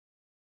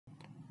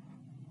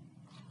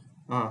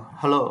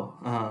Hello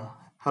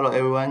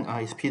everyone.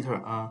 It's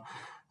Peter.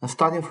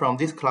 Starting from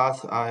this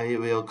class, I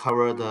will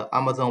cover the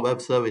Amazon Web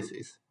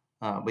Services.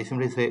 We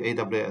simply say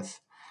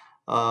AWS.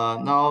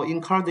 Now, in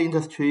current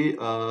industry,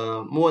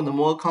 more and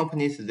more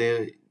companies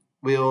they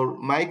will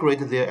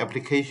migrate their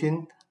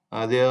application,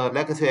 their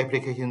legacy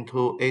application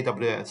to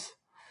AWS.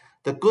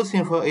 The good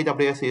thing for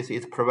AWS is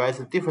it provides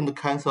different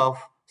kinds of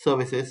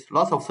services,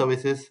 lots of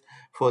services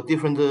for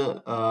different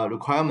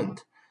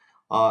requirement.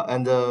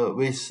 And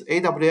with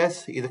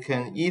AWS, it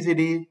can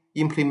easily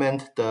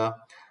implement the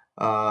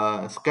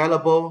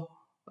scalable,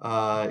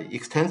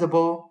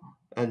 extensible,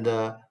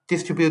 and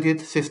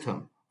distributed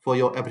system for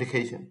your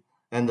application.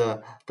 And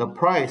the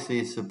price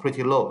is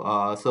pretty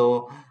low.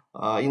 So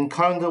in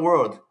current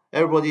world,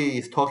 everybody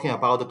is talking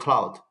about the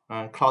cloud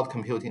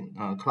computing,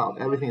 cloud.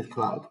 Everything is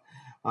cloud.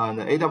 And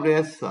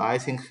AWS, I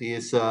think,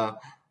 is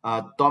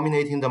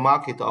dominating the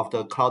market of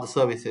the cloud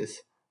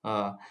services.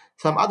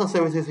 Some other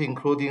services,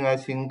 including I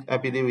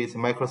believe it's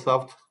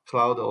Microsoft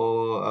Cloud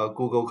or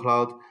Google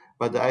Cloud,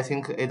 but I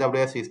think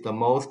AWS is the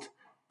most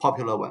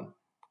popular one.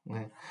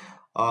 Okay.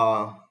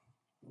 Uh,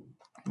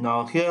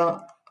 Now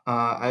here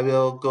I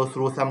will go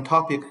through some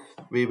topics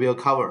we will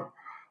cover.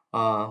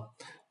 Uh,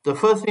 the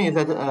first thing is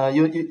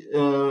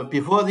that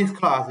before this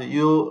class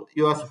you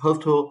are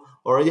supposed to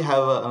already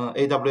have an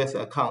AWS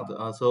account.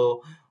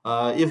 So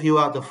if you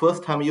are the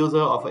first time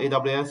user of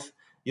AWS,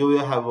 you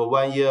will have a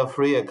 1 year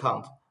free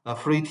account, a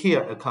free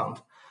tier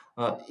account.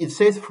 It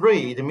says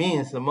free, it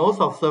means most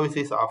of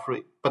services are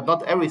free, but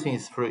not everything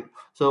is free.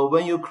 So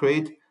when you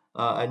create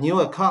a new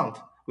account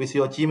with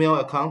your Gmail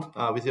account,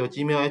 with your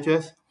Gmail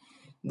address,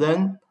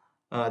 then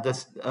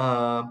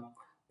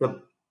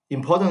the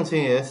important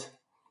thing is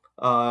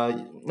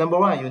number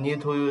one, you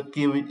need to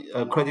give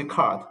a credit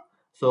card.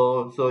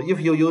 So if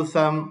you use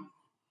some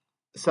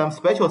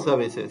special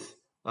services,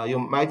 you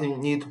might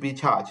need to be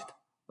charged.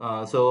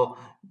 So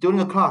during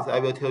the class, I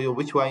will tell you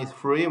which one is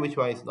free, which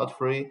one is not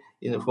free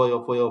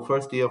for your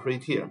first year free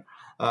tier.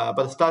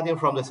 But starting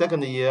from the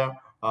second year,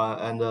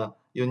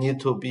 you need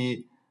to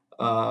be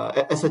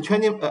as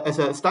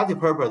a study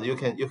purpose, you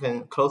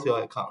can close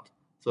your account,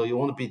 so you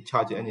won't be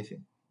charged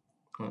anything.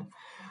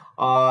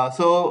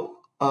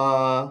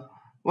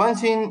 One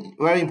thing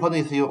very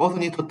important is you also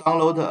need to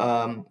download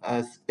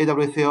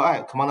AWS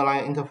CLI command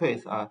line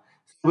interface.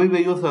 We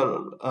will use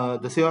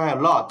the CLI a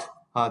lot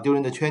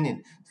during the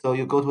training. So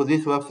you go to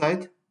this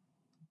website.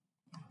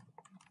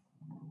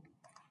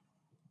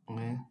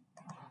 Okay.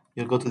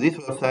 You go to this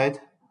website.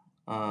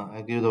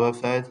 I give you the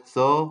website.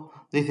 So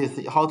this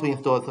is how to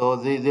install. So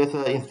there's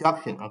an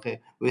instruction. Okay,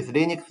 with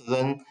Linux,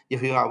 then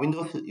if you are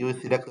Windows, you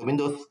select the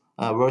Windows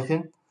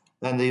version,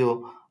 and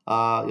you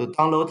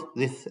download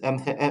this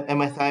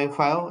MSI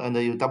file, and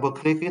you double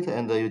click it,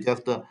 and you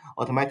just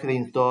automatically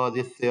install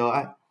this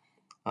CLI.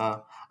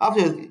 After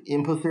you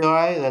input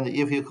CLI, and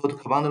if you go to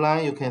command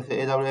line, you can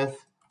say AWS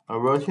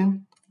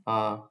version.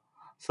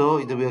 So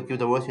it will give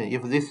the version.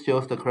 If this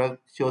shows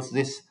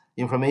this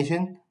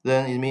information,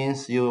 then it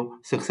means you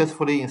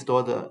successfully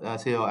installed the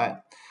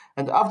CLI.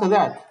 And after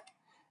that,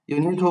 you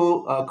need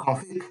to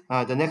config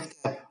the next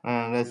step.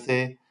 Let's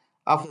say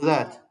after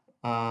that,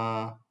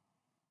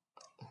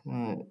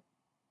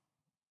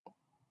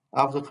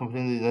 after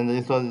completing the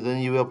install, then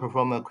you will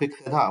perform a quick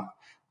setup.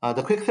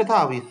 The quick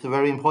setup is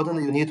very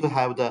important. You need to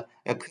have the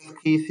access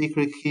key,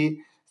 secret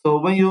key. So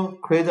when you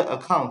create an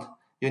account,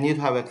 you need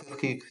to have access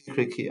key,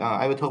 secret key.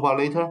 I will talk about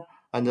later,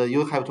 and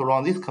you have to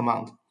run this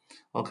command.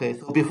 Okay,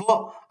 so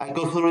before I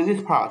go through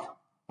this part,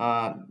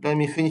 let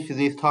me finish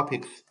these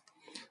topics.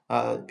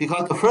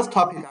 Because the first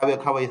topic I will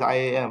cover is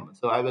IAM.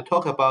 So I will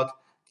talk about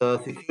the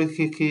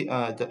security key,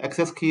 the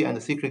access key, and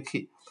the secret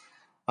key.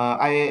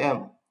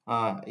 IAM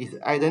is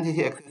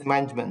Identity Access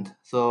Management.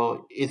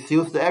 So it's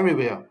used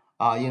everywhere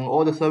in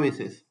all the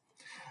services.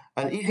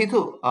 And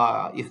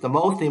EC2 is the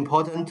most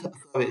important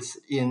service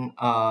in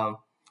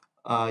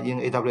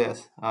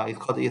AWS. It's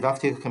called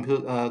Elastic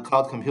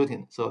Cloud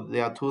Computing. So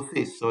there are two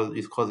Cs, so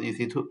it's called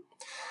EC2.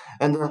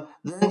 And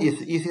then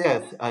it's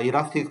ECS,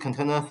 Elastic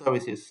Container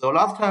Services. So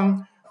last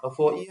time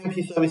for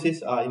EMP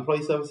services,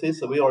 employee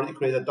services, we already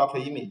created a Docker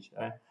image.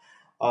 Right?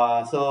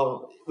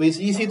 So with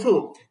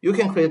EC2, you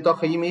can create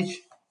Docker image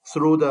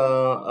through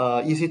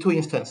the EC2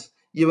 instance.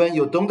 Even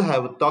you don't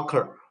have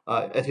Docker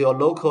at your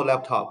local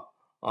laptop,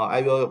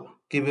 I will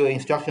give you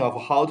instruction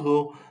of how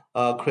to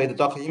create a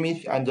Docker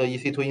image and the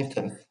EC2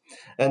 instance.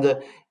 And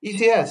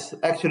ECS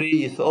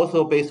actually is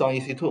also based on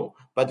EC2,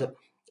 but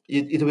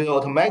it will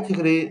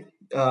automatically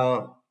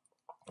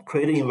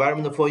create an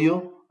environment for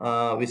you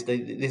with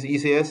this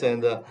ECS,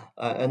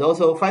 and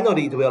also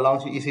finally it will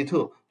launch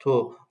EC2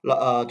 to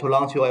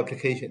launch your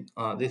application.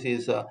 This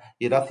is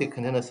Elastic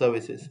Container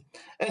Services.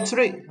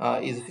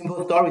 S3 is a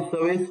simple storage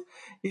service.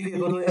 If you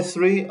go to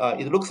S3,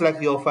 it looks like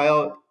your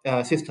file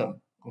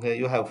system. Okay,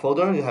 you have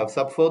folder, you have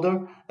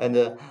subfolder, and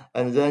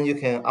then you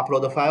can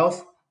upload the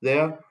files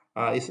there.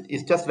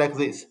 It's just like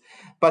this,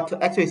 but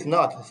actually it's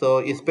not. So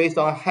it's based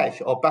on a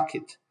hash or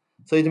bucket.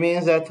 So it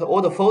means that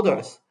all the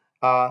folders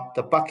are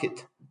the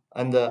bucket,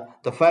 and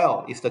the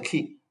file is the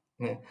key.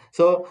 Okay.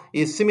 So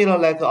it's similar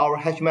like our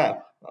hash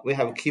map. We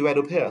have key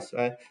value pairs,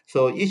 right?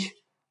 So each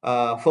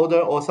folder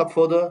or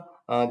subfolder,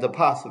 the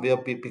path will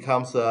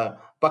becomes a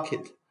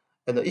bucket,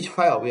 and each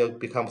file will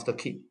becomes the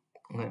key.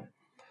 Okay.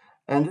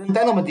 And then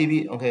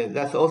DynamoDB, okay,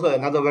 that's also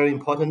another very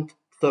important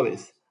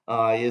service.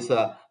 Is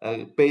a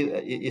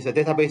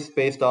database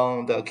based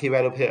on the key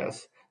value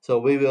pairs. So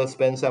we will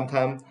spend some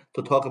time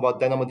to talk about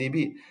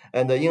DynamoDB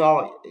and in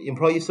our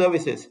employee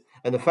services.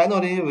 And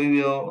finally, we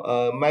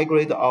will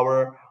migrate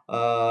our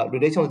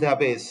relational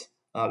database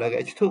like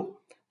H2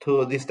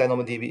 to this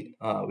DynamoDB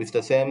with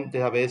the same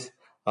database.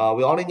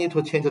 We only need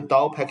to change the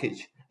DAO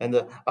package, and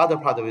the other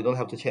part we don't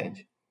have to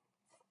change.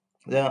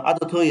 The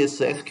other two is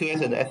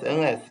SQS and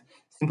SNS,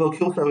 simple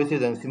queue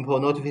services and simple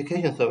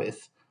notification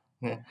service.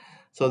 Okay.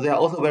 So they are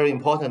also very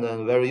important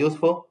and very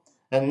useful.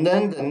 And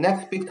then the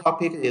next big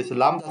topic is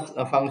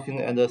Lambda function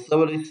and the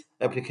serverless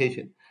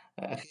application.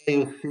 Here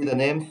you see the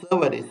name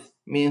serverless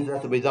means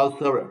that without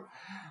server.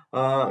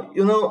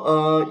 In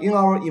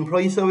our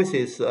employee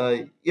services,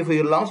 if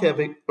you launch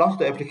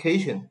the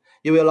application,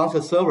 you will launch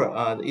a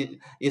server.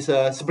 It's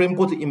a Spring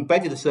Boot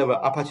embedded server,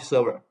 Apache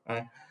server.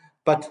 Right?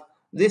 But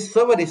this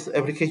serverless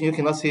application, you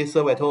cannot see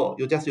server at all.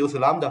 You just use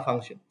Lambda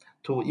function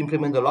to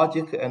implement the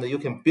logic, and you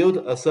can build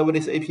a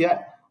serverless API.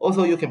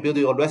 Also, you can build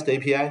your REST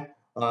API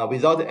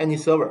without any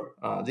server.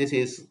 This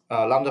is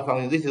Lambda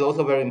function. This is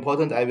also very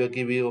important. I will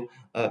give you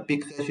a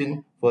big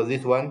session for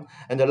this one.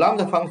 And the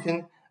Lambda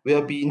function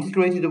will be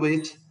integrated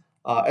with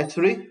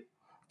S3,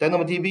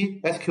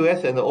 DynamoDB,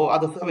 SQS, and all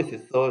other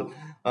services. So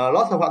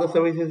lots of other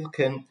services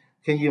can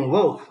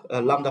invoke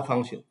a Lambda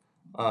function.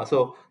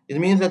 So it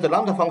means that the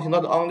Lambda function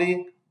not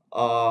only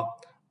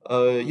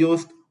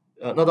used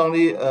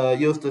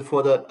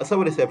for the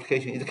serverless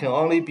application, it can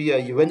only be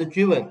an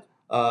event-driven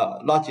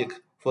logic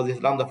for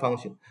this Lambda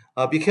function.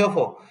 Be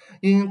careful.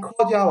 In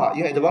core Java,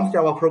 in advanced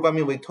Java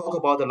programming, we talk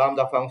about the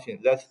Lambda function.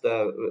 That's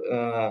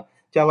the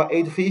Java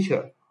 8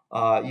 feature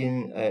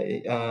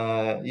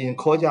in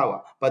core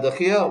Java. But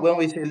here, when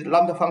we say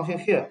Lambda function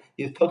here,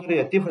 it's totally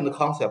a different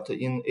concept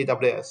in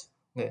AWS.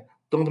 Okay?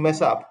 Don't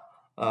mess up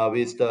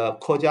with the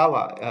core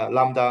Java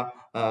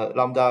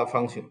Lambda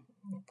function.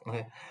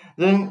 Okay.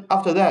 Then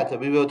after that,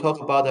 we will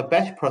talk about the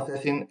batch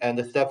processing and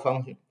the step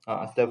function.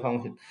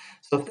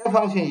 So step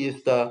function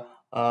is the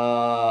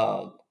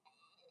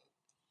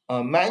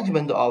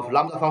management of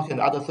Lambda function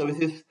and other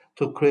services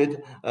to create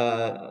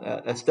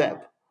a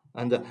step.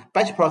 And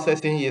batch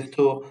processing is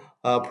to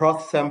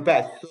process some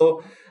batch.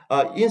 So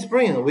in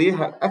Spring, we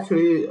have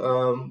actually,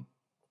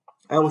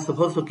 I was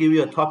supposed to give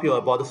you a topic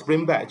about the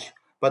Spring Batch.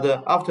 But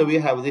after we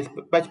have this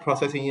batch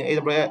processing in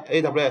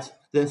AWS,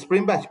 then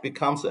Spring Batch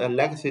becomes a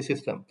legacy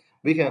system.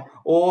 We can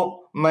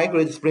all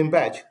migrate Spring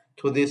Batch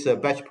to this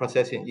batch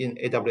processing in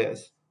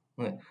AWS.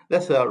 Okay.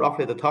 That's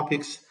roughly the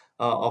topics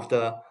of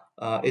the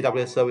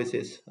AWS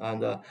services.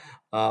 And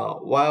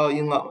while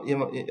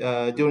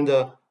during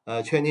the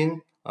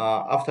training,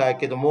 after I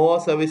get more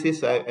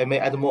services, I may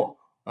add more.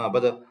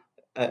 But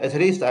at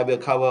least I will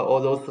cover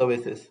all those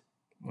services.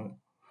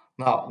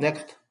 Now,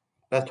 next,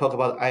 let's talk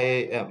about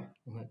IAM.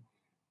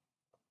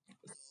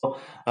 So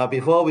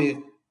before we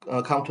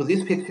come to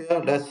this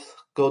picture, let's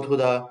go to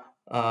the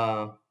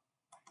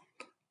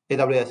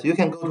AWS. You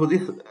can go to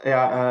this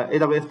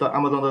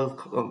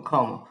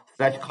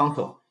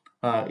aws.amazon.com/console.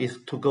 Is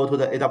to go to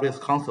the AWS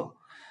console,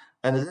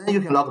 and then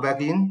you can log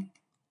back in.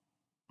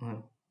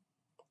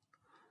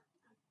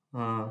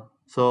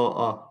 So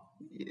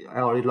I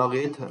already logged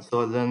it.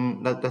 So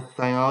then let's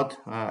sign out.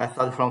 I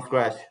start from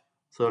scratch.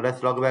 So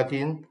let's log back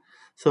in.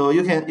 So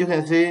you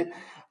can see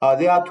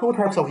there are two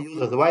types of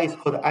users. One is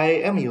called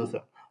IAM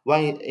user.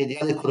 One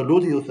is called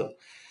root user.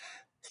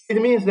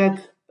 It means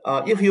that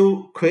if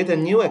you create a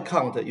new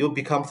account, you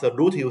become the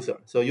root user.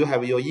 So you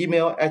have your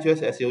email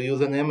address as your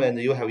username, and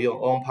you have your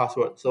own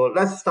password. So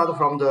let's start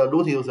from the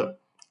root user.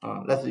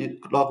 Let's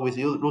log with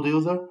root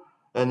user,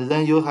 and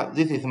then you have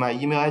this is my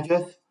email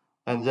address,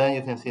 and then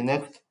you can see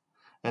next,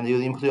 and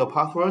you input your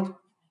password.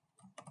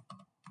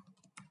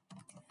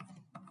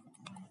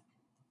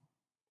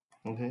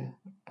 Okay,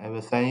 I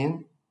will sign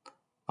in.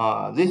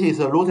 This is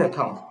a root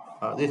account.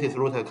 This is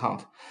root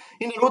account.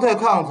 In the root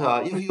account,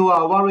 if you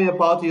are worried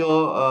about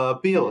your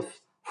bills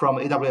from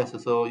AWS,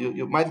 so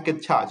you might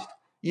get charged,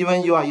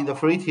 even you are in the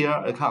free tier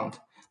account.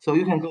 So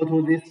you can go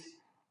to this.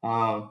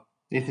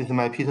 This is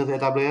my Peter's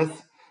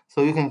AWS.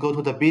 So you can go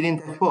to the billing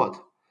dashboard.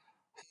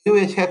 You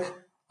will check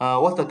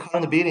what's the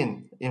current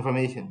billing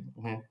information.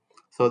 Okay.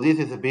 So this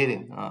is the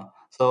billing.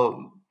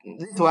 So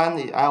this one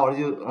I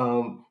already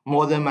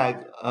more than my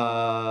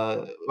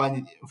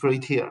one free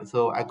tier,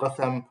 so I got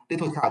some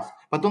little charge.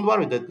 But don't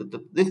worry,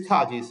 this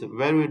charge is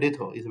very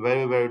little. It's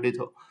very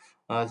little.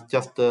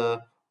 Just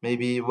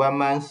maybe 1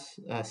 month,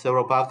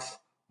 several bucks,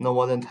 no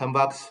more than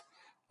 $10.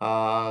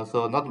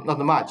 So not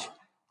much.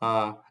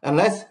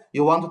 Unless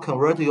you want to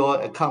convert your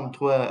account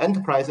to an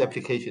enterprise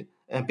application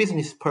and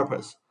business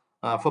purpose.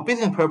 For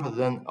business purpose,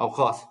 then of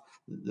course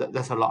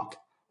that's a lot.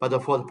 But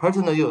for the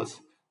personal use,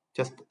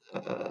 just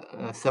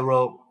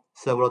several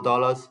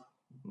dollars,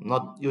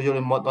 not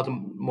usually not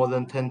more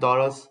than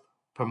 $10.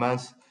 per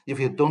month. If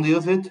you don't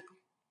use it,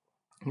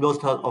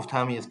 most of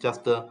time is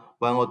just $1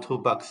 or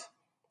 $2.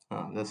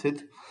 That's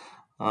it.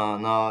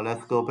 Now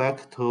let's go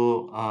back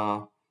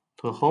to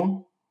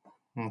home.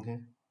 Okay.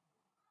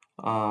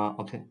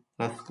 Okay.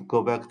 Let's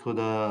go back to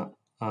the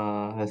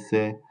let's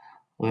say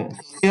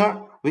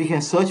here we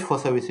can search for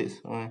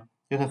services. Okay.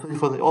 You can search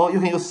for or you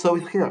can use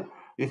service here.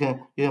 You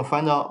can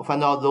find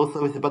out those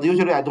services. But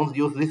usually I don't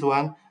use this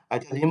one. I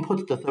just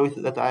input the service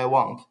that I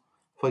want.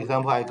 For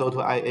example, I go to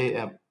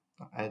IAM.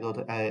 I go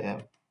to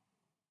IAM.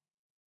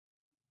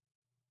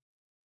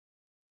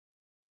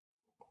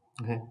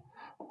 Okay.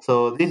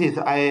 So this is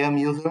IAM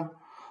user.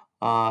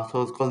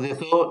 So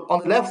on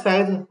the left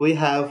side, we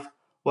have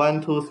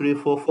one, two, three,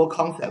 four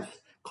concepts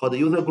called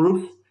user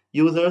groups,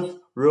 users,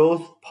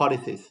 roles,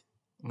 policies.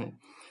 Okay.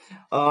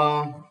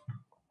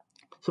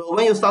 So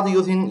when you start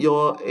using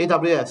your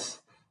AWS,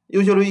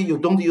 usually you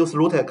don't use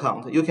root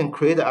account. You can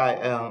create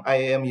an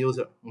IAM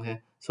user.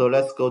 Okay. So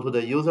let's go to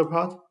the user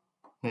part.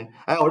 Okay.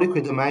 I already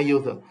created my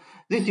user.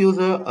 This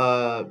user,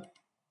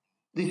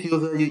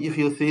 if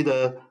you see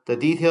the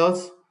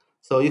details,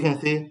 so you can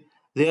see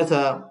there's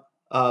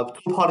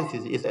two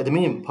policies. It's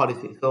admin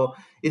policy. So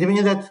it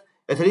means that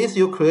at least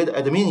you create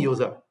admin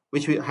user,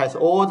 which has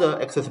all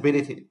the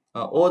accessibility,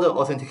 all the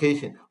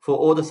authentication for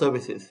all the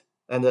services.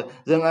 And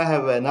then I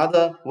have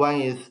another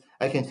one is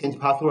I can change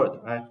password,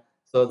 right?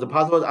 So the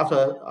password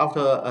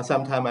after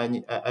some time I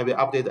will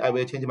update. I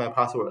will change my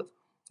password.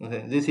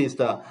 Okay, this is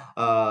the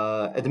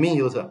admin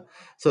user.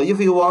 So if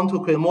you want to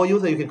create more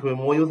user, you can create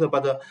more user.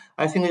 But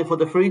I think for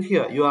the free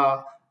tier,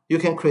 you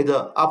can create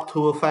up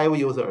to 5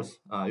 users.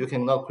 You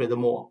cannot create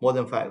more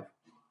than 5,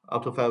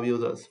 up to 5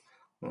 users.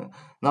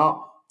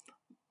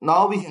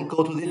 Now we can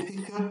go to this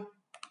picture.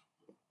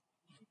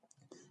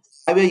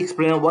 I will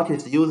explain what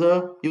is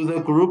user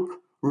group,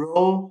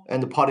 role,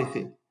 and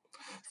policy.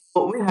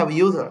 So we have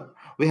user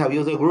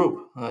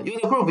group.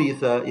 User group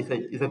is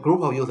a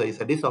group of users. It's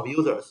a list of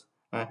users.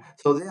 Right?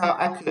 So they are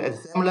actually at the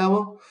same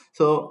level.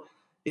 So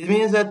it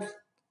means that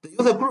the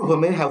user group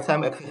may have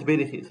some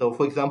accessibility. So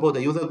for example,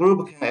 the user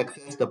group can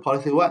access the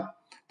policy one.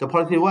 The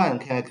policy one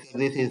can access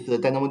this is the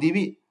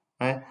DynamoDB,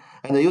 right?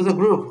 And the user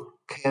group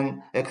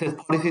can access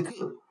policy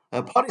two.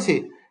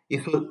 Policy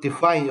is to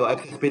define your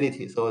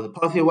accessibility. So the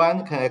policy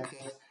one can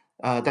access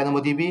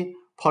DynamoDB.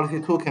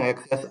 Policy 2 can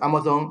access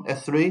Amazon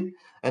S3,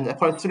 and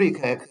policy 3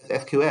 can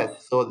access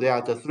SQS. So there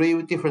are the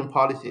 3 different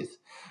policies.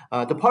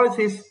 The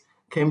policies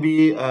can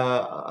be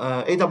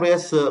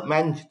AWS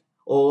managed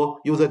or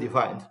user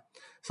defined.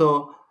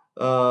 So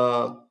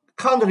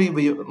currently,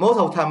 most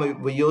of the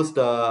time we use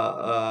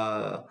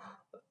the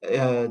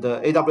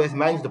AWS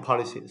managed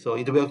policy. So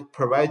it will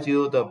provide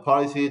you the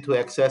policy to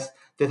access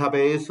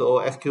database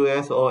or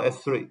SQS or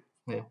S3.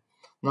 Yeah.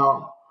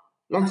 Now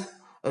let's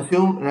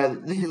assume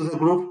that this user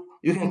group,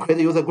 you can create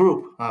a user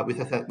group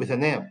with a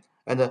name,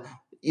 and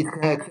it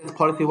can access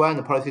policy 1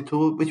 and policy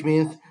 2, which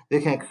means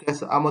they can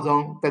access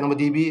Amazon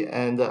DynamoDB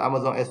and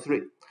Amazon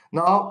S3.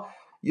 Now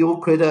you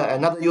create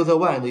another user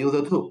 1 and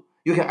user 2.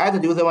 You can add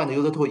the user 1 and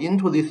user 2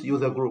 into this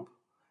user group.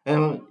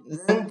 And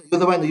then the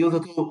user 1 and the user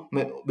 2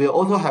 will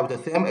also have the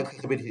same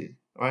accessibility,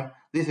 right?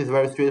 This is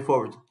very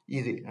straightforward,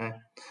 easy, right?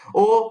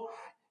 Or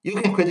you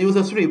can create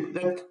user 3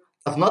 that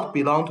does not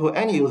belong to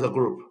any user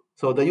group.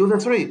 So the user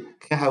 3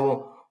 can have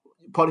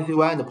policy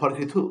 1 and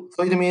policy 2.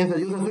 So it means the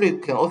user 3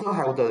 can also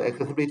have the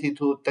accessibility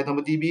to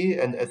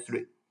DynamoDB and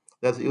S3.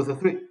 That's user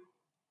 3.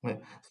 Okay.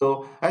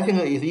 So I think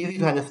it's easy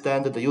to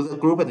understand the user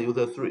group and the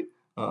user 3.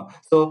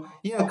 So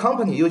in a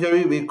company,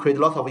 usually we create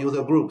lots of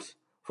user groups.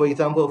 For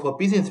example, for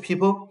business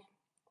people,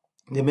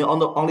 they may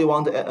only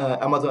want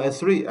Amazon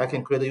S3. I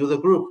can create a user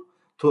group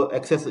to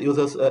access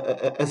users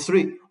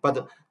S3.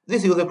 But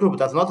this user group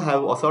does not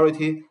have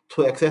authority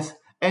to access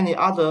any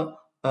other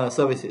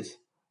services.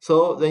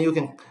 So then you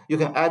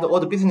can add all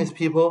the business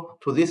people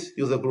to this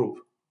user group.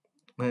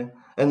 Okay?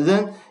 And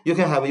then you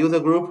can have a user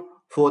group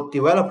for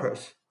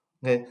developers.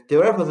 Okay?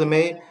 Developers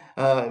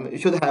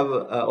should have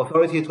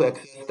authority to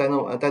access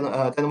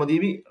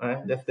DynamoDB,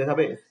 right? That's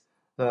database,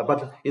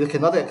 but it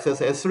cannot access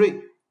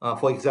S3,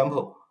 for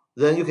example.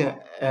 Then you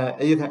can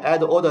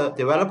add all the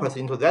developers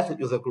into that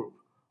user group.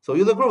 So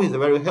user group is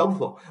very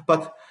helpful.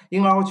 But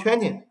in our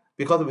training,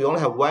 because we only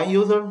have one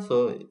user,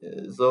 so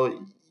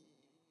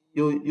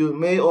you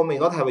may or may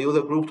not have a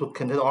user group to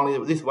contain only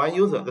this one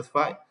user. That's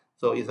fine.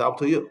 So it's up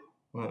to you.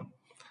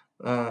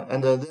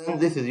 And then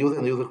this is user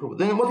and user group.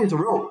 Then what is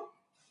role?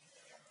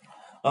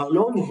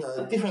 Role is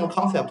a different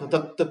concept.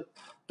 The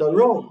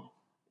role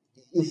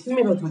is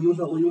similar to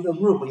user or user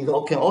group. It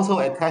can also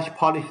attach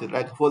policies.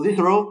 Like for this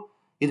role,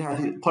 it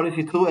has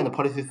policy 2 and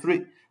policy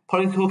 3.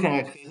 Policy 2 can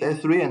access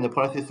S3 and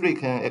policy 3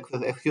 can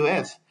access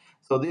SQS.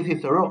 So this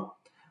is the role.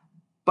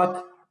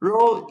 But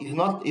role is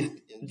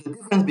the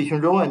difference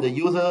between role and the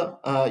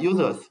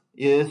users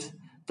is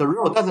the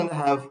role doesn't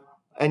have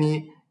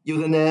any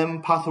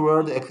username,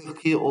 password, access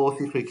key, or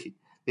secret key.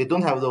 They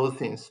don't have those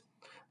things.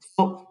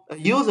 So a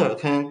user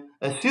can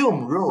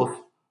assume roles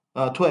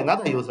to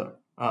another user,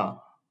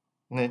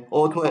 okay,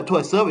 or to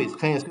a service,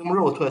 can assume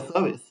role to a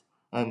service.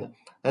 And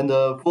And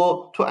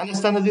to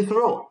understand this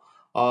role,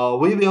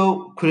 we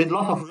will create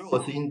lots of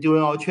roles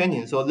during our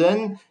training. So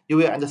then you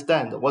will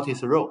understand what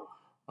is role.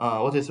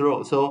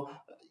 So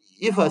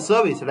if a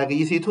service like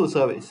EC2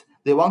 service,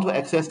 they want to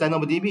access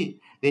DynamoDB,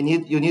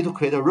 you need to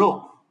create a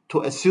role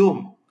to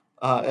assume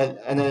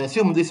and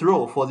assume this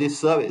role for this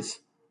service.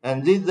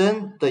 And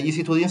then the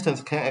EC2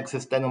 instance can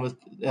access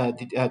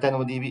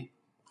DynamoDB.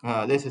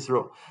 This is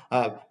role.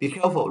 Be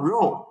careful,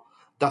 role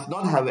does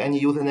not have any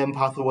username,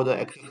 password,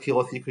 access key,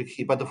 or secret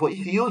key. But for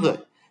each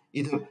user,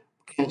 it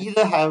can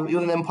either have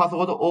username,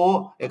 password,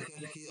 or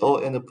access key,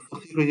 and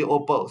secret key,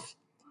 or both.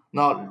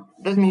 Now,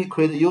 let me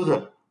create a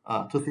user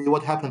to see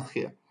what happens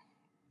here.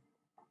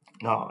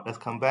 Now, let's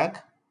come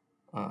back.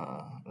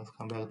 Let's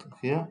come back to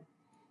here.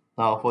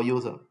 Now, for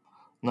user.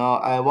 Now,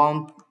 I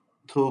want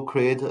to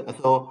create,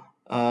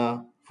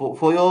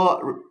 for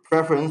your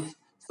preference,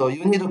 so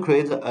you need to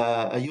create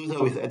a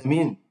user with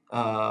admin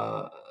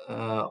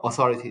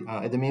authority,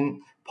 admin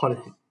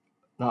policy.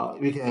 Now,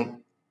 we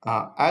can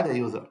add a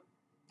user.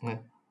 Okay.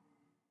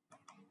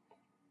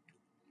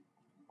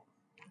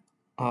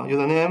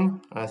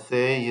 Username, let's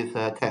say, is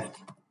test.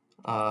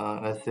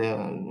 Let's say,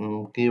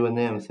 give a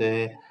name,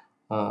 say,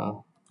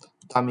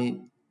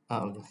 dummy.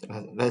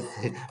 Let's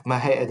say my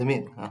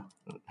admin.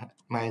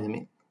 My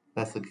admin.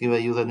 Let's give a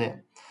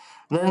username.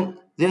 Then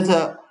there's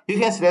you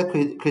can select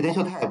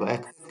credential type,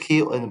 access key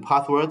and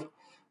password.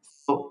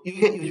 So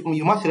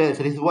you must select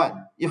at least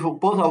one. If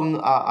both of them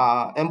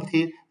are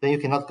empty, then you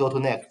cannot go to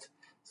next.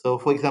 So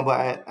for example,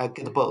 I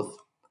get both.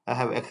 I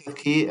have access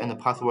key and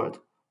password,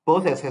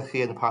 both access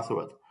key and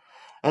password.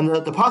 And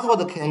the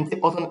password can be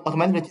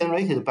automatically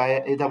generated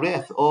by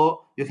AWS,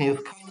 or you can use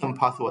custom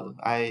password.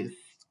 I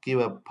give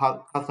a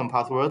custom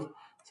password,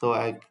 so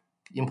I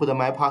input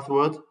my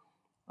password.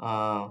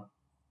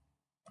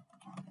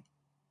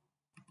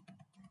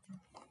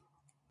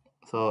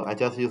 So I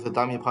just use the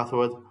dummy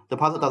password. The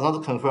password does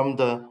not confirm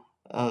the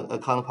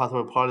account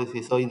password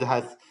policy, so it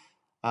has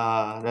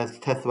let's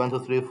test 1, 2,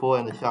 3, 4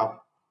 and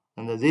sharp,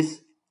 and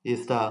this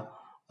is the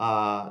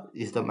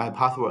my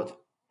password.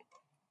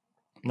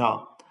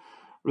 Now,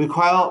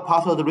 require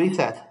password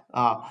reset.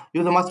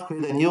 User must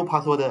create a new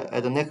password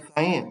at the next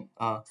sign-in.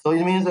 So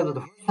it means that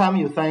the first time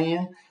you sign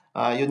in,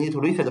 you need to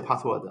reset the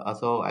password.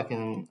 So I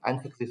can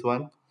uncheck this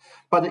one.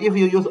 But if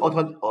you use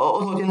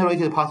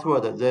auto-generated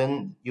password,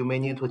 then you may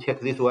need to check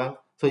this one.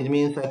 So it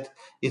means that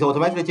it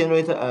automatically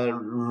generates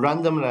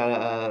random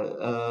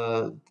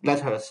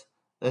letters,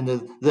 and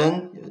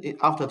then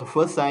after the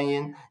first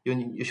sign-in,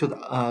 you should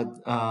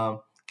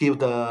give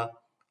the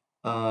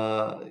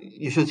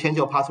you should change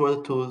your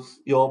password to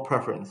your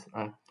preference.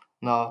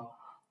 Now,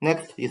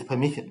 next is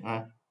permission.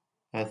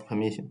 As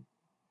permission.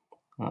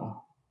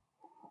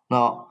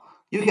 Now,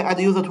 you can add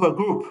user to a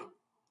group,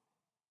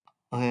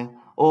 okay,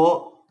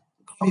 or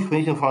copy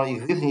permission from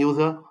existing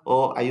user,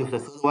 or I use the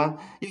third one.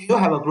 If you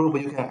have a group,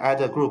 you can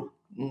add a group.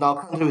 Now,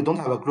 currently we don't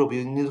have a group.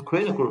 You need to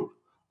create a group.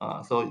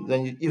 So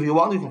then, if you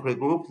want, you can create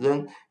groups.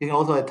 Then you can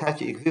also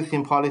attach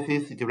existing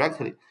policies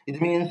directly.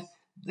 It means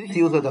this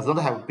user does not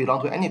have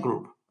belong to any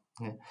group.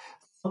 Okay.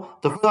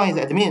 The first one is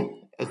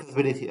admin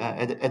accessibility,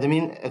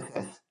 admin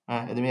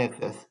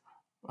access.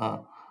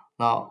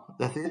 Now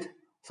that's it.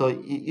 So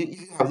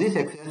if you have this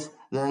access,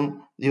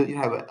 then you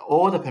have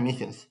all the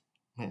permissions.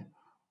 Okay.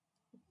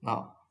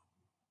 Now,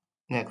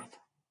 next.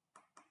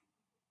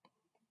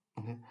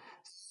 Okay.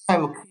 I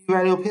have key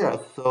value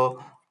pairs.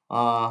 So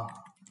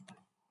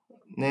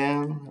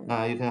then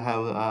you can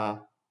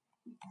have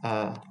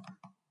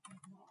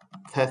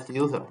test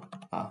user,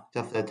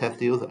 just a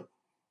test user.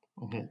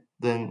 Okay,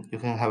 then you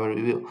can have a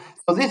review.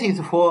 So this is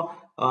for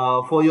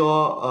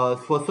your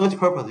for search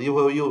purpose. You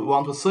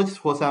want to search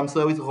for some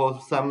service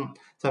or some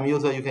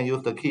user, you can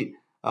use the key,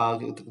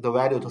 the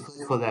value to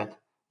search for that.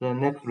 Then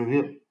next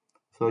review.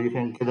 So you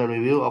can get a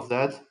review of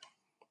that.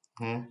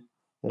 Okay,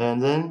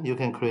 and then you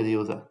can create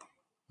user.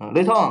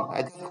 Later on,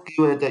 I just give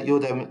you the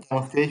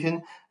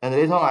demonstration, and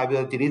later on I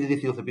will delete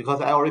this user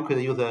because I already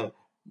created user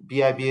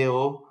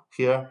BIBAO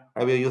here.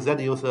 I will use that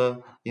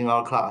user in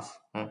our class.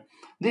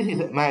 This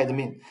is my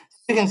admin.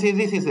 You can see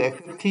this is the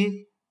access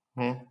key.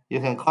 Okay? You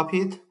can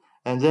copy it,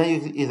 and then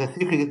is a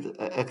secret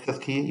access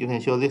key. You can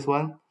show this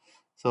one.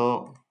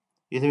 So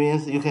it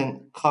means you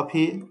can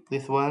copy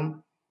this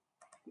one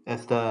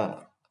as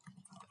the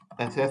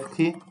access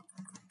key,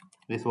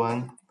 this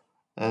one,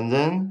 and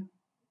then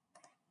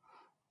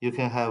you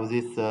can have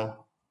this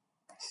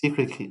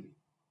secret key.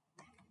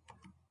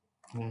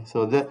 Okay,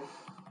 so that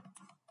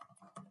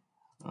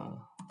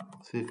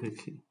secret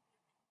key.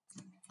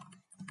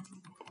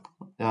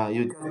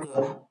 You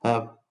just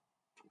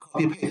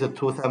copy paste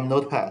to some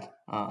notepad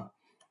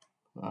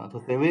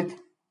to save it.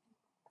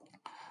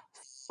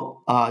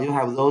 So you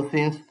have those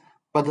things,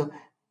 but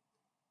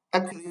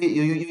actually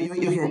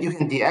you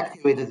can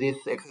deactivate this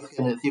access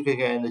and secret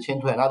key and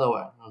change to another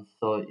one.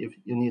 So if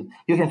you need,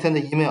 you can send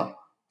an email.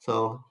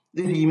 So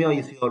this email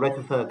is your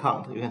registered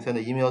account. You can send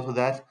an email to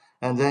that,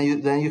 and then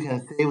you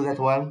can save that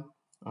one,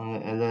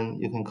 and then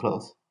you can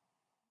close.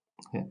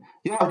 Okay.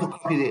 You have to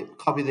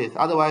copy this.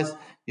 Otherwise,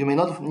 you may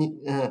not need,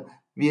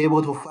 be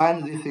able to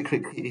find this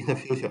secret key in the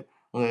future.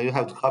 Okay, you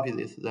have to copy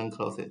this, then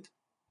close it.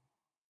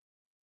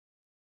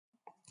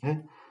 Okay,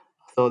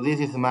 so this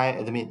is my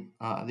admin.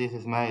 This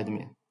is my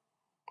admin.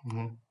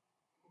 Okay.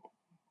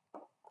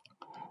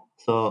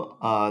 So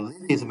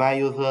this is my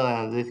user,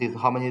 and this is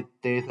how many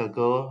days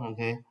ago.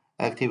 Okay,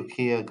 active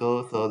key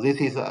ago. So this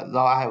is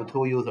now I have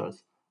two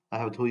users. I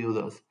have two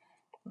users.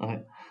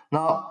 Okay.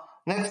 Now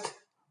next,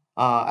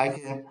 I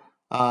can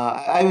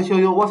I will show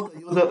you what's the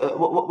user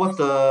what's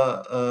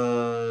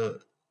the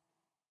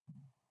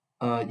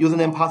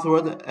username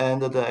password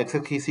and the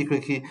exit key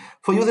secret key.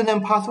 For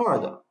username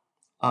password,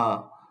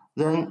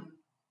 then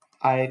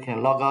I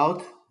can log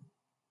out.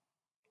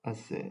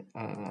 Let's see,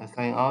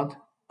 sign out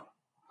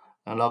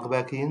and log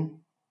back in.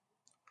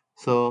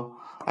 So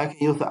I can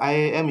use the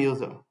IAM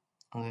user.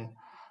 Okay.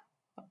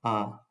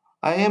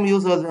 IAM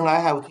user, then I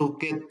have to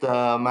get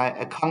my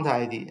account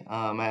ID.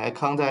 My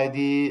account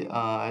ID,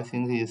 I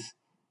think is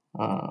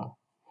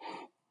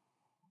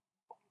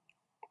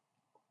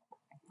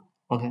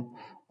okay.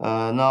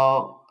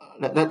 Now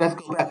let's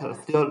go back.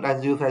 Still,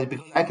 let's use it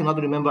because I cannot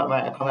remember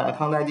my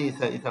account ID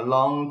is a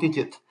long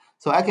digit.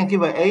 So I can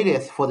give an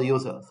alias for the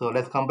user. So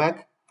let's come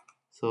back.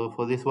 So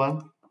for this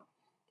one,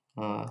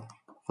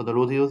 for the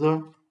root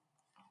user,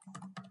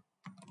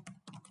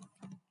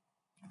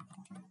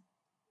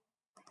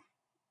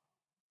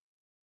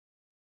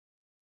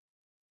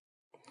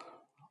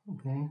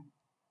 okay.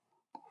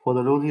 For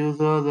the root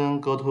user, then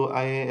go to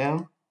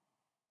IAM.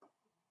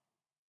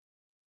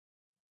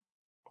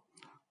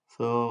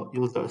 So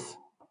users.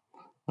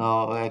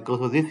 Now I go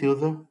to this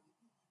user.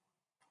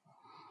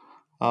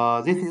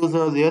 This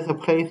user, there's a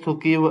place to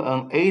give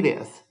an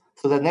alias.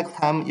 So that next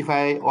time, if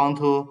I want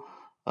to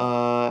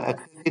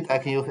access it, I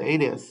can use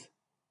alias.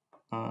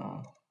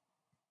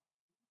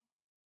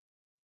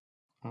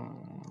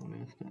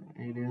 Where's the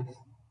alias?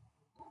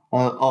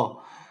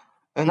 Oh,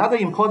 another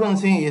important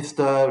thing is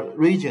the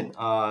region.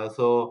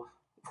 So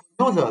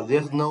user,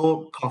 there's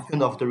no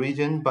constraint of the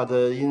region, but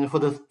for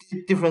the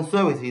different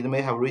services, it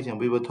may have region.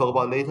 We will talk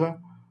about later.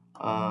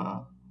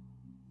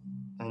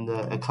 And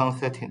account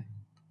setting.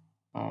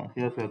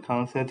 Here's the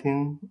account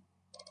setting.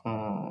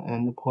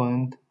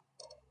 Endpoint.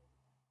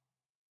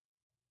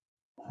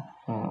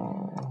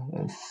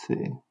 Let's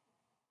see.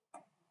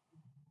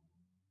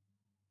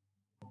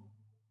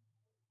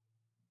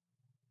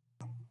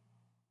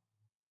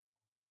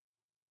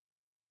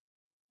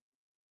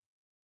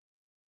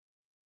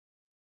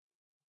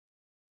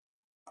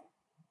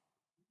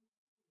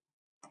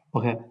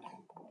 Okay.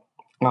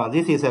 Now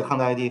this is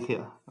account ID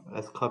here.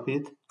 Let's copy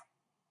it.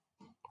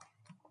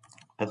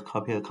 Let's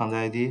copy the account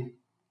ID.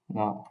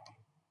 Now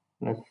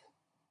let's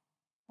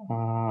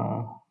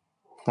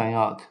sign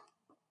out.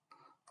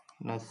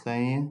 Let's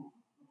sign in.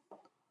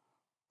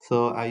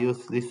 So I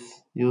use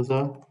this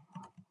user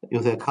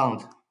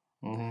account.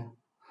 Okay.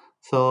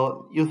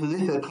 So use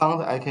this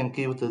account. I can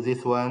give to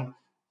this one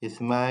is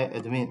my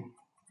admin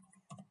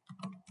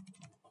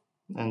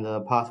and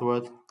the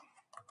password.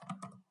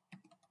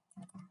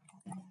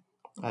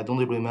 I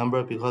don't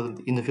remember because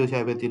in the future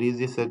I will delete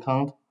this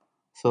account.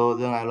 So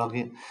then I log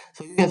in.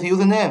 So you can see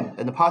username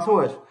and the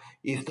password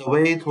is the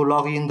way to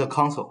log in the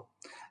console.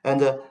 And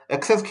the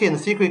access key and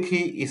secret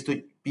key is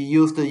to be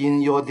used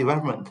in your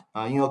development,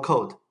 in your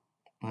code.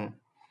 Okay.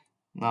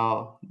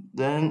 Now,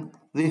 then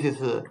this is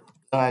then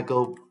I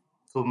go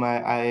to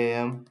my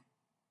IAM.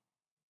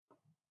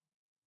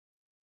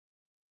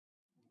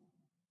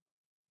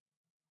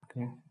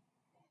 Okay.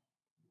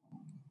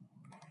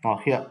 Now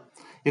here,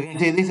 you can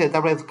see this is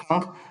AWS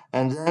account,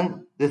 and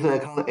then this is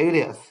account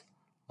alias.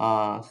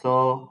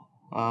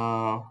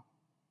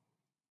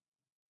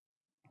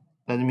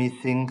 Let me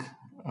think.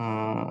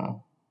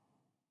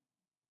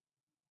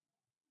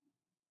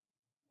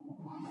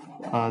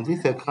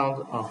 This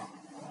account.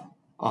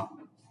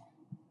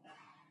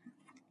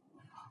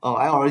 Oh,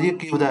 I already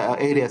give the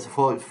alias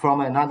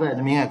from another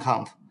admin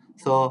account.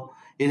 So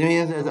it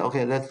means that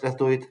okay, let's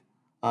do it.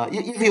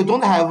 If you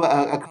don't have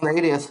a account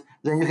alias,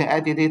 then you can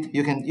edit it.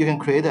 You can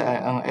create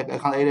an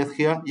account alias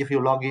here if you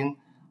log in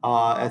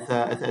as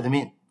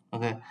admin.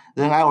 Okay.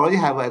 Then I already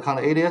have an account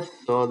alias,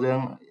 so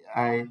then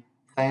I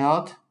sign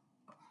out.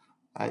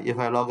 If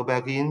I log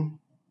back in,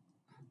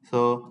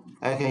 so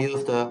I can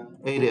use the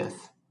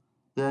alias.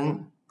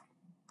 Then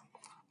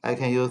I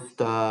can use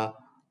the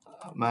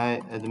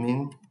my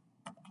admin.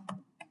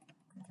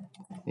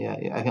 Yeah,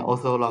 I can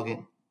also log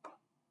in.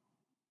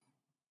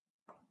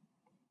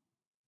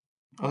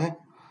 Okay.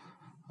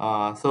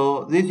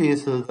 So this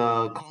is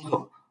the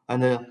console,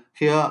 and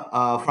here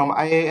from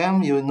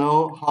IAM you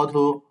know how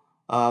to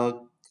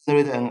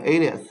generate an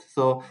alias.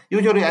 So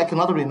usually I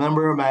cannot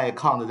remember my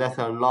account. That's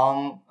a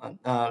long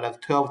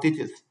like 12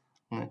 digits.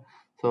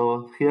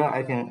 So here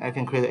I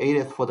can create an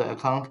alias for the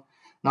account.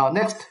 Now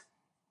next,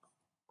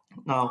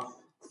 now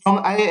from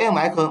IAM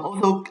I can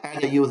also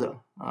add a user.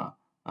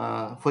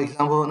 For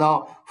example,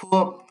 now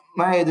for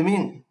my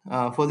admin,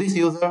 for this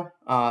user,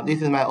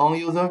 this is my own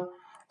user,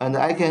 and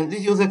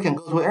this user can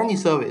go to any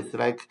service.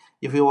 Like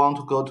if you want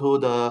to go to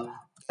the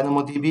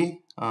DynamoDB,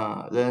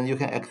 then you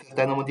can access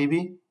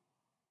DynamoDB.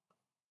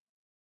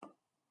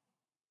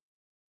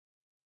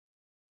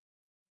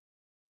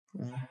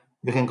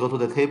 You can go to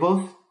the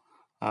tables.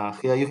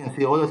 Here you can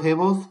see all the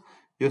tables.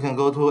 You can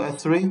go to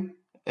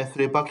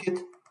S3 bucket.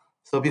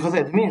 So because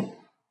admin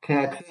can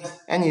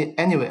access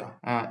anywhere,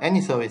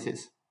 any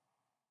services.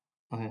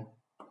 Okay.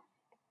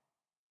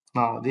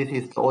 Now this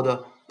is all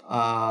the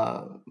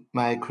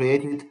my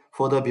created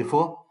folder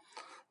before.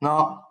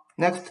 Now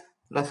next,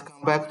 let's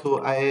come back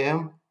to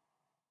IAM.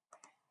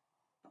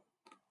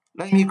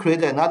 Let me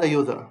create another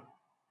user.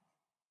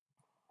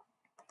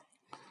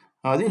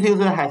 This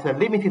user has a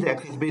limited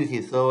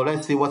accessibility, so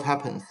let's see what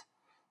happens.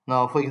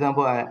 Now, for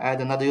example, I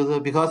add another user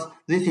because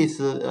this is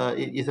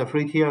a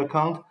free tier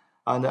account,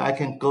 and I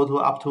can go to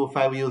up to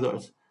 5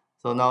 users.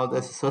 So now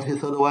that's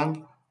 33rd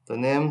one. The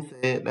name,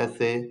 let's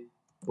say,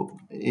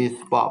 is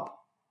Bob.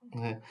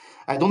 Okay.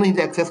 I don't need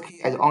the access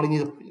key. I only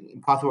need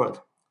password.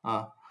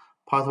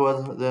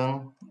 Password.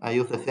 Then I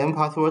use the same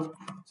password.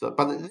 So,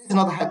 but this is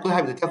not good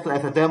habit. Just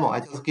as a demo,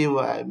 I just give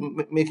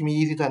make me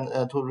easy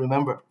to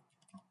remember.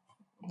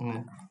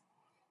 Okay.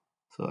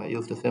 So I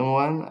use the same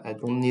one. I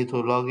don't need to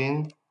log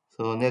in.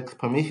 So next,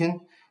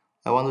 permission.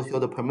 I want to show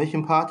the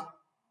permission part.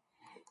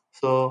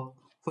 So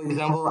for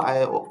example,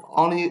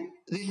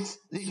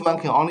 this one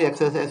can only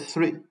access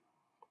S3.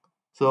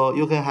 So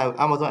you can have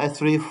Amazon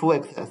S3 full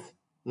access.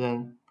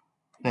 Then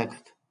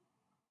next.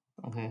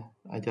 Okay,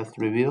 I just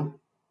review.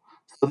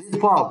 So this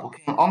Bob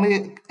can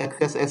only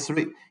access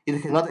S3.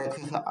 It cannot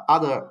access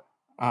other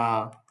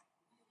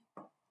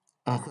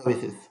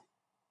services.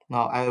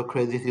 Now I will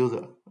create this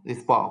user,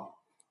 this Bob.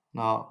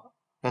 Now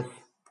let's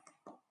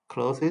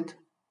close it.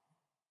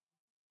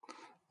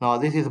 Now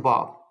this is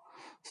Bob.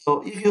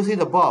 So if you see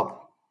the Bob,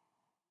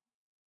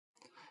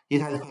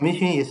 it has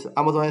permission is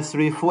Amazon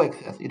S3 full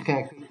access. It can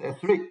access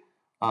S3.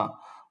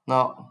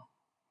 Now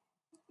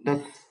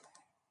let's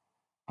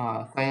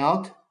sign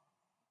out.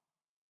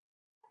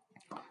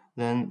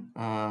 Then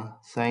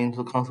sign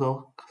into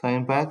console,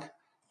 sign back.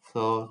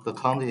 So the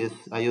count is,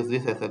 I use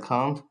this as a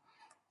count.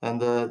 And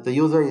the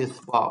user is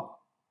Bob.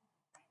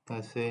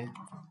 Let's see.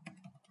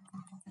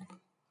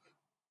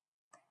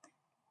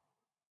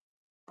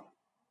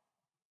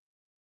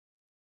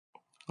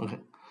 Okay.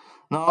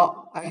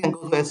 Now I can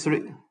go to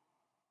S3.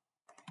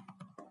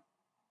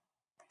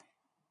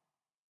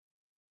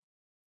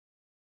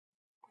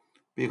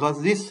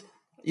 Because this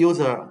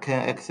user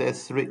can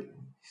access S3.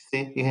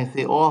 See, you can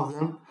see all of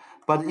them.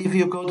 But if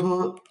you go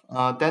to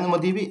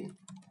DynamoDB,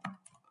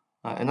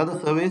 another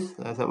service,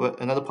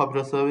 another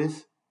popular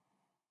service,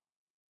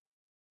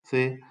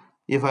 see,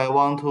 if I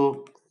want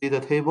to see the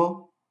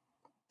table,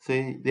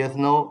 see, there's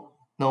no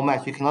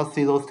match. You cannot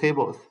see those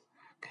tables.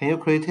 Can you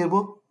create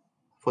table?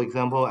 For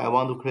example, I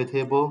want to create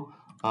table,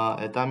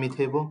 a dummy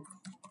table.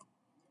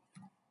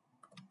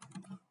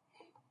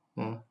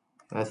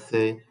 Let's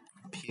say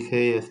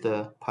PK is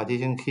the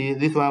partition key.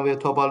 This one we'll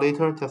talk about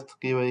later, just to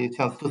give a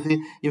chance to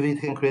see if it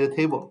can create a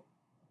table.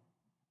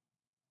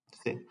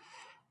 See,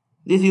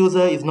 this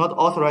user is not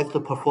authorized to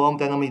perform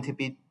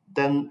DynamoDB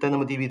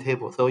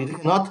table. So it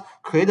cannot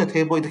create a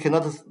table, it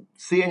cannot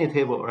see any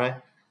table, right?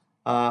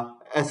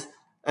 As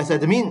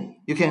admin,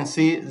 you can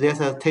see there's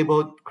a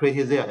table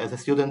created there as a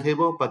student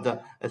table,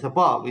 but as a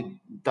Bob, it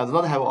does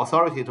not have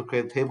authority to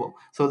create a table.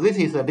 So this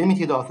is a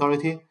limited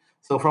authority.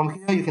 So from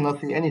here, you cannot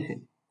see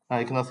anything.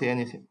 You cannot see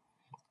anything.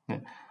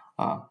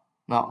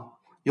 Now,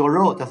 your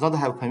role does not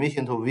have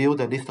permission to view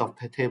the list of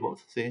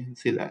tables.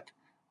 See that?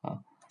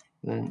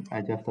 Then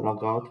I just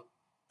log out.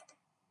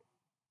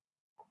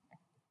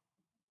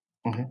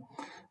 Okay.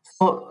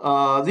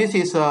 So this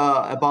is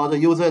about the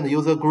user and the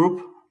user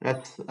group.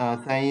 Let's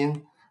sign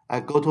in. I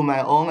go to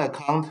my own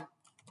account.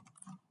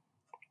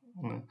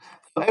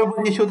 So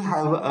everybody should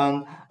have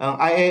an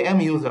IAM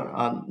user.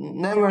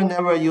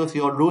 Never use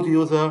your root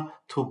user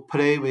to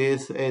play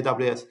with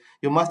AWS.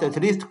 You must at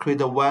least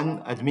create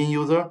one admin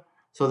user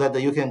so that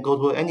you can go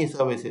to any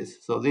services.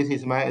 So this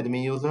is my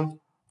admin user.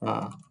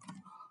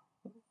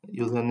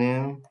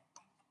 Username.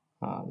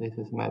 This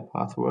is my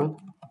password.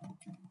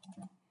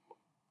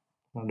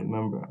 I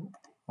remember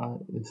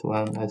this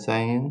one. I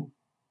sign in.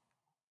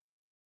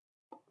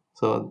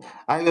 So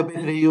I will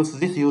basically use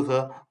this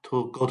user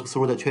to go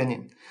through the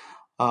training.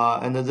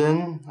 And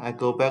then I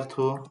go back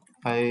to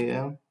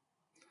IAM.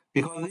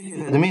 Because this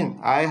is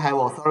admin, I have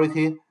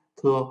authority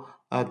to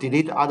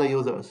delete other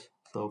users.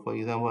 So for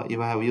example, if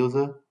I have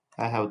user,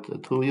 I have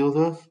 2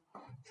 users.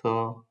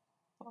 So,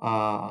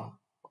 oh,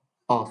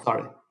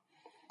 sorry.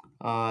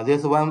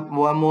 There's one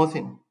more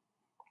thing.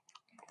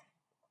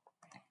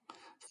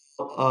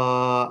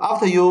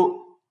 After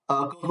you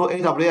go to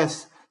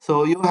AWS,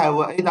 so you have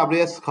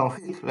AWS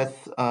config.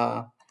 Let's,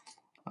 I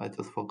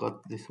just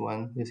forgot this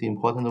one, this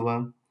important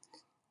one.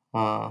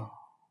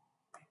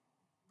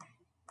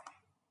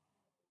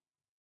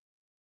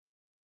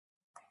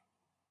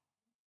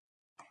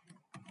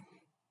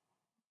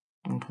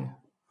 Okay.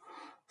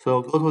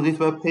 So go to this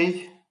web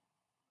page.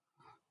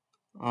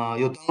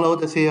 You download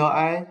the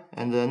CLI,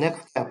 and the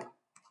next step.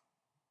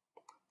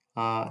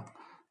 So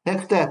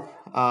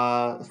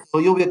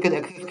you will get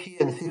access key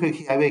and secret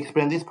key. I will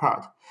explain this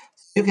part.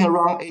 You can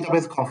run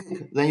AWS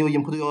config, then you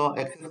input your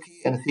access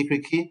key and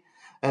secret key.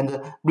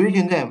 And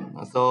region name.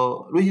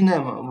 So region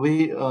name,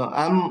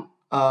 I'm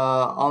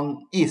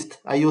on East.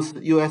 I use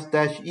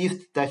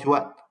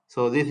US-East-1.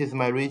 So this is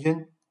my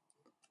region.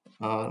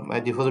 My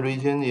default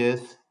region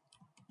is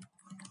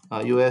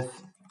US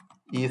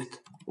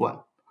East 1.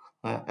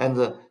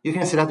 And you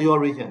can select your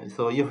region.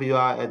 So if you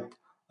are at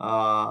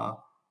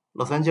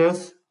Los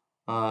Angeles,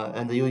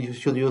 and you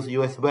should use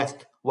US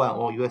West 1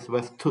 or US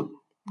West 2.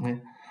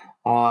 Okay.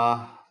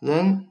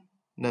 Then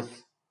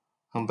let's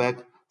come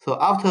back. So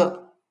after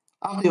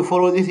you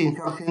follow this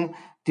instruction,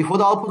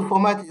 default output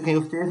format, you can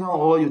use JSON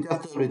or you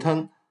just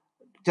return.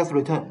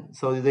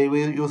 So they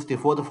will use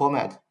default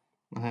format.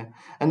 Okay.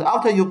 And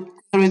after you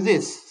generate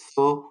this,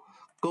 so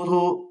go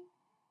to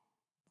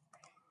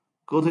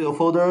your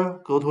folder,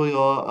 go to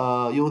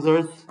your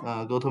users,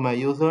 go to my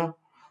user,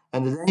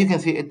 and then you can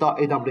see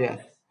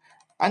AWS.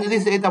 Under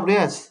this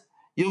AWS,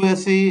 you will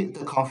see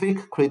the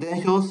config,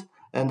 credentials,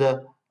 and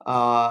the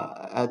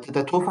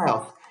two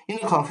files. In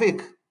the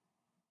config,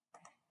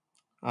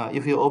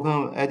 if you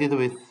open edit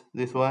with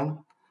this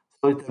one,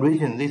 so it's the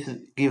region. This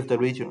gives the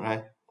region,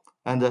 right?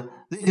 And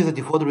this is the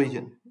default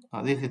region.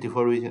 This is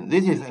default region.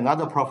 This is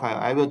another profile.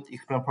 I will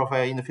explain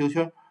profile in the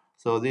future.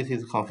 So this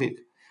is config,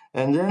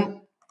 and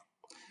then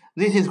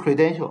this is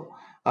credential.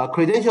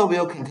 Credential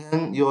will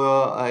contain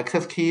your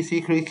access key,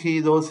 secret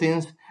key, those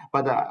things.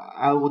 But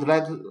I would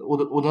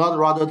not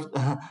rather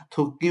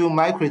to give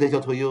my credential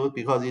to you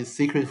because it's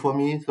secret for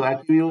me. So I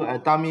give you a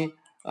dummy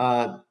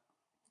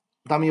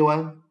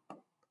one.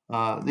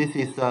 This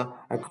is a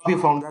copy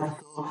from that.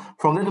 So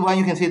from that one,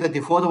 you can see the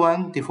default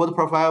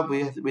profile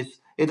with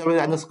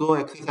AWS underscore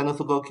access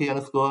underscore key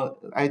underscore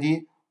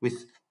ID with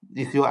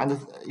is your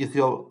access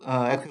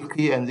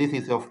key, and this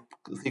is your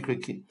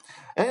secret key.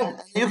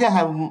 And you can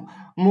have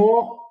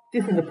more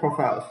different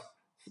profiles.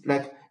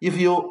 Like if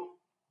you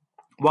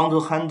want to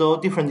handle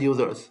different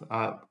users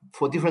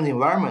for different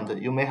environment,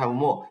 you may have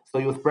more. So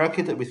you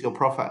bracket with your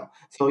profile.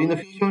 So in the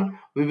future,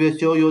 we will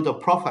show you the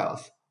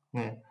profiles.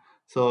 Okay.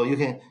 So you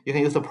can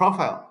use the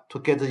profile to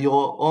get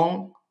your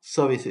own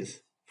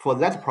services for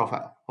that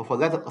profile or for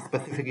that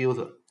specific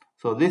user.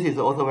 So this is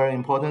also very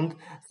important.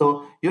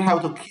 So you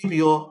have to keep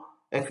your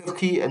access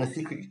key and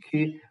secret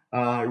key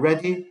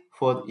ready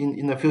for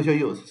in the future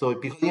use. So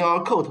because in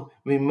our code,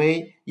 we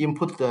may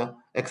input the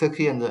access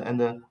key and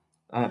the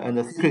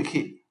secret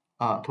key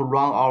to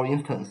run our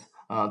instance,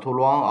 to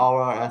run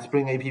our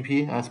Spring App,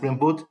 Spring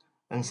Boot,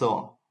 and so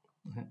on.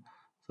 Okay.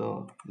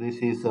 So this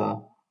is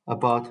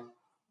about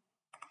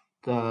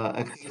the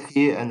access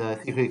key and the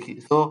secret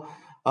key. So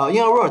in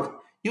a word,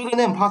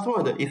 username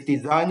password is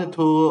designed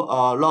to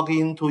log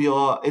into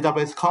your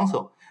AWS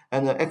console,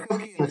 and the access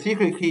key and the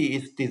secret key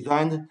is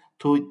designed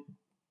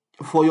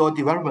for your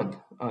development.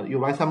 You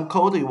write some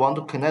code, you want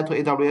to connect to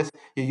AWS,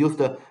 you use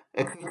the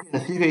access key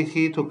and the secret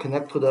key to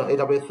connect to the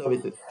AWS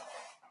services.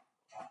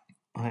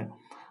 Okay.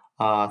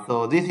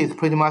 So this is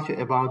pretty much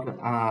about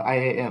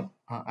IAM.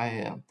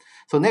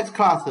 So next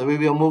class we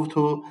will move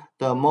to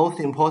the most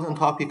important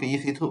topic,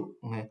 EC2.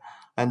 Okay.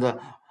 And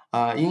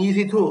in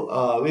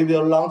EC2 we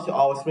will launch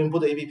our Spring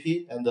Boot app,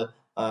 and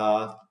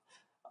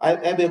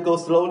I will go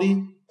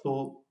slowly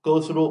to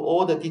go through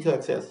all the detail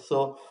access.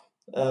 So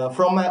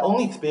from my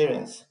own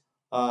experience,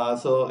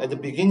 so at the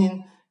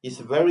beginning it's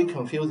very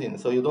confusing.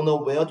 So you don't know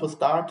where to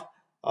start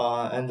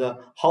and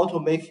how to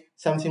make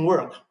something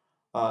work.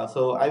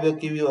 So I will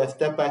give you a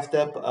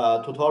step-by-step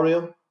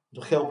tutorial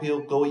to help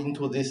you go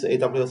into this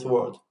AWS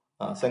world.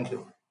 Thank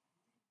you.